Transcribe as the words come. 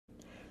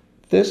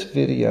This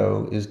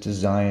video is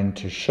designed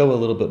to show a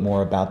little bit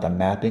more about the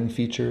mapping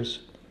features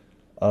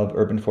of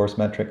urban forest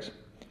metrics.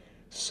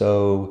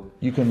 So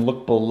you can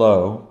look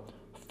below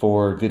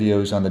for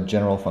videos on the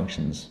general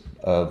functions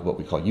of what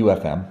we call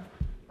UFM.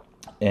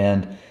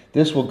 And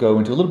this will go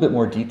into a little bit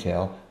more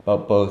detail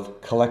about both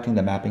collecting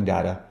the mapping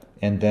data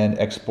and then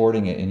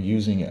exporting it and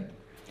using it.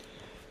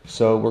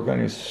 So we're going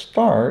to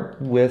start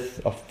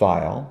with a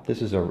file.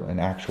 This is an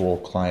actual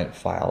client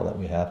file that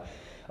we have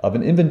of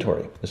an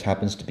inventory. This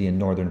happens to be in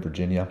Northern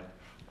Virginia.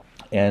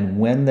 And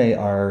when they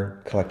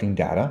are collecting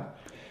data,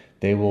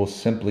 they will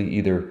simply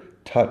either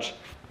touch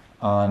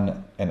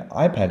on an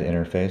iPad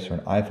interface or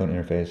an iPhone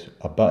interface,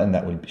 a button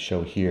that would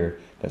show here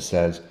that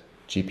says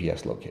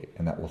GPS locate,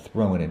 and that will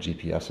throw in a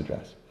GPS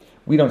address.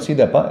 We don't see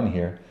that button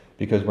here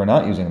because we're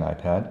not using an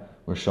iPad.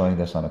 We're showing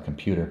this on a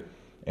computer,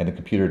 and the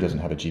computer doesn't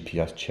have a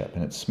GPS chip,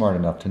 and it's smart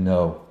enough to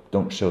know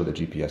don't show the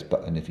GPS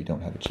button if you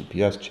don't have a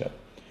GPS chip.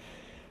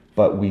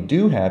 But we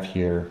do have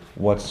here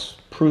what's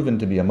proven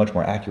to be a much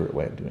more accurate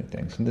way of doing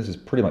things, and this is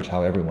pretty much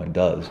how everyone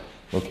does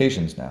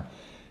locations now.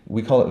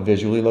 We call it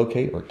visually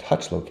locate or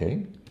touch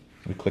locate.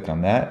 We click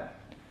on that,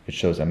 it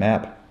shows a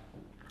map,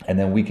 and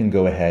then we can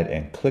go ahead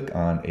and click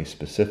on a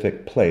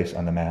specific place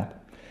on the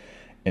map,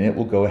 and it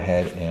will go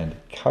ahead and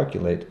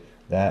calculate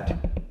that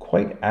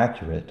quite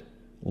accurate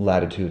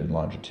latitude and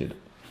longitude.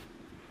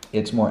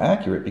 It's more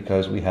accurate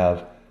because we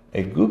have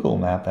a Google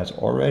map that's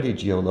already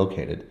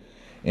geolocated,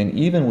 and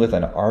even with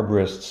an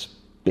arborist's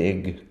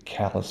big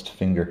calloused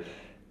finger,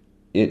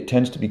 it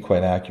tends to be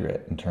quite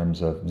accurate in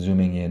terms of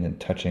zooming in and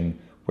touching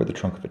where the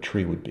trunk of a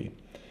tree would be.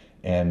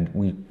 And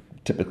we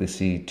typically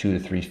see 2 to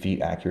 3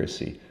 feet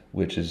accuracy,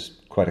 which is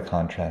quite a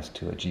contrast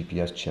to a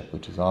GPS chip,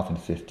 which is often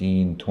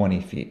 15, 20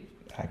 feet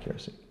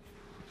accuracy.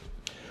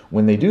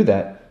 When they do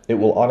that, it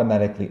will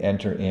automatically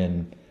enter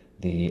in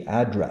the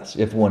address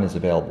if one is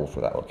available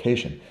for that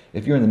location.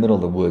 If you're in the middle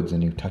of the woods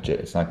and you touch it,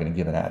 it's not going to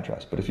give an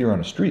address. But if you're on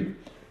a street,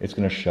 it's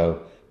going to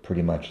show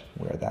pretty much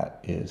where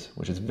that is,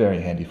 which is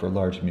very handy for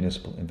large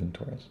municipal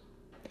inventories.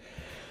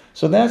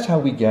 So that's how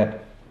we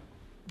get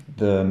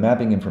the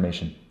mapping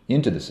information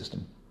into the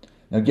system.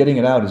 Now, getting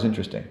it out is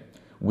interesting.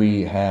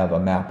 We have a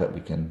map that we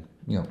can,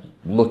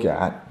 look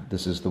at.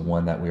 This is the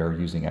one that we are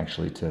using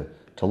actually to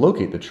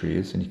locate the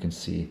trees, and you can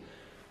see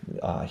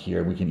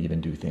here we can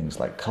even do things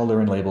like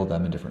color and label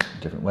them in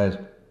different ways.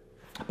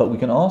 But we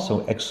can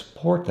also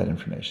export that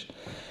information.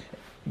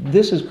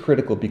 This is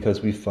critical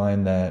because we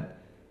find that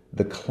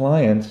the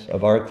clients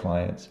of our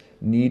clients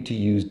need to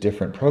use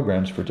different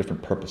programs for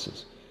different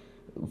purposes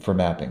for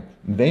mapping.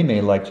 They may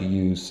like to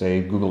use,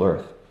 say, Google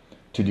Earth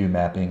to do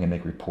mapping and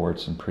make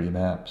reports and pretty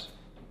maps.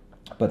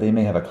 But they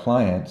may have a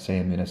client, say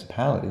a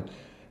municipality,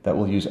 that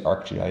will use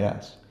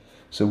ArcGIS.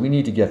 So we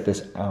need to get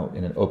this out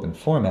in an open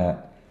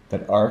format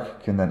that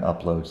Arc can then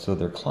upload so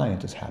their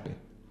client is happy.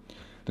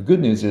 The good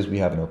news is we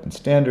have an open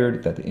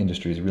standard that the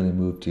industry has really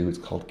moved to. It's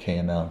called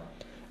KML,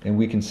 and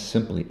we can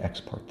simply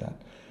export that.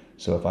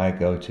 So if I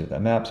go to the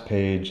maps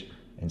page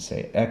and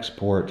say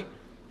export,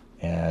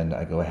 and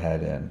I go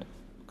ahead and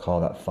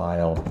call that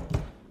file.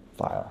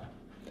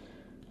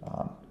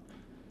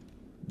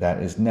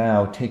 That is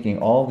now taking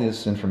all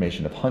this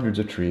information of hundreds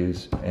of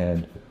trees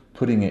and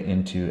putting it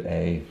into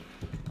a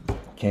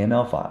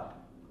KML file.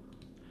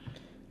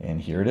 And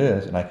here it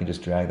is, and I can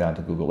just drag that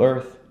onto Google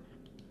Earth,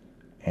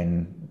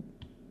 and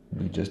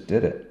we just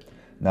did it.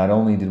 Not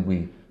only did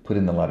we put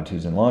in the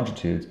latitudes and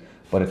longitudes,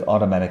 but it's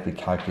automatically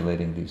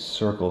calculating these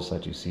circles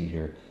that you see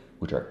here,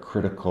 which are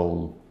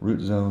critical root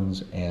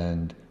zones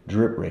and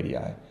drip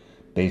radii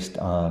based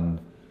on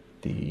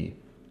the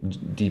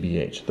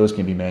DBH. Those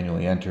can be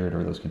manually entered,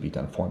 or those can be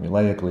done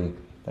formulaically.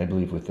 I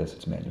believe with this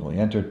it's manually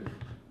entered.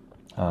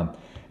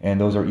 And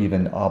those are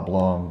even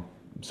oblong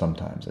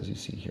sometimes, as you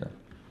see here.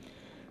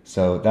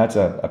 So that's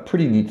a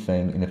pretty neat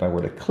thing, and if I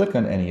were to click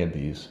on any of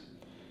these,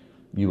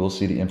 you will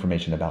see the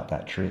information about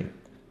that tree,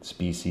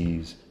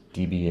 species,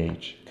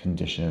 DBH,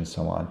 condition, and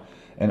so on.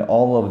 And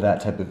all of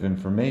that type of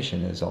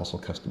information is also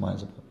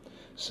customizable.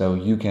 So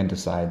you can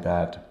decide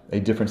that a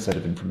different set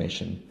of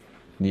information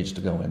needs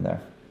to go in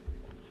there.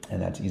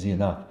 And that's easy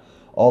enough.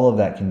 All of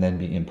that can then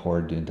be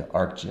imported into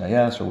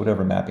ArcGIS or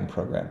whatever mapping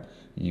program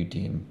you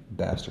deem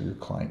best or your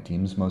client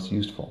deems most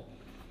useful.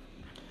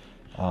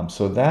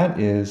 So that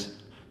is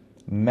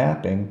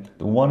mapping.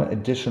 The one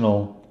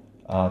additional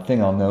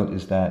thing I'll note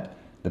is that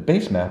the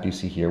base map you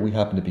see here, we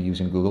happen to be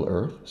using Google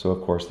Earth. So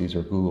of course these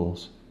are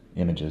Google's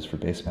images for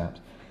base maps.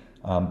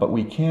 But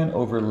we can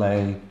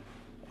overlay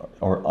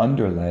or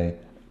underlay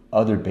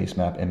other base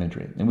map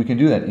imagery. And we can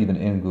do that even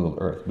in Google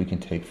Earth. We can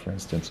take, for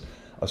instance,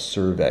 a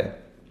survey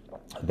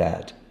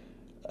that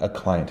a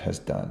client has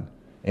done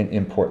and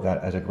import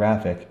that as a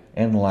graphic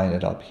and line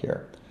it up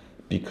here.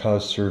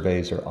 Because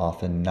surveys are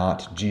often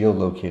not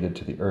geolocated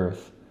to the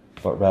Earth,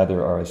 but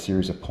rather are a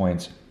series of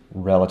points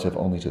relative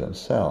only to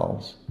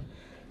themselves,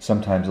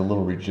 sometimes a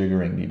little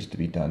rejiggering needs to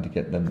be done to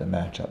get them to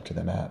match up to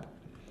the map.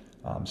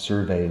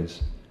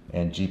 Surveys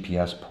and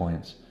GPS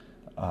points,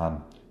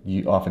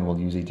 you often will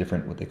use a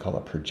different, what they call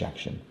a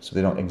projection, so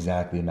they don't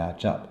exactly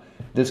match up.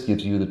 This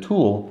gives you the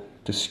tool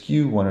to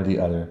skew one or the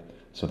other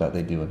so that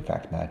they do in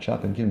fact match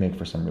up and can make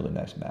for some really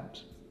nice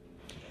maps.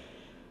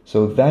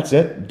 So that's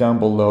it. Down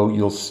below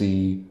you'll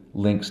see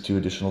links to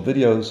additional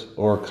videos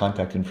or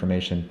contact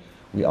information.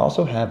 We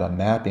also have a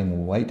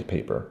mapping white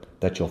paper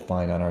that you'll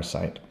find on our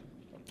site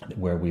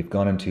where we've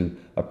gone into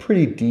a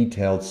pretty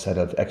detailed set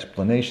of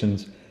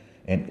explanations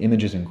and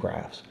images and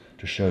graphs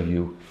to show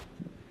you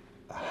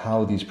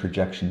how these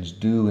projections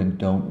do and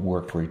don't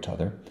work for each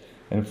other.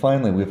 And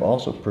finally, we've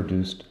also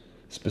produced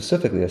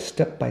specifically a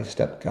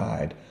step-by-step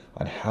guide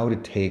on how to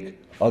take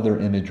other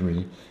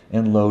imagery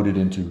and load it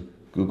into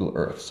Google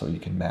Earth so you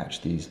can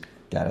match these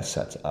data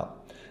sets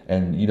up.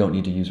 And you don't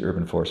need to use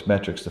Urban Forest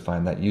Metrics to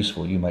find that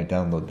useful. You might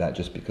download that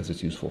just because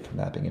it's useful for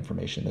mapping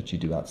information that you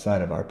do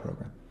outside of our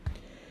program.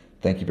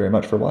 Thank you very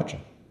much for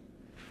watching.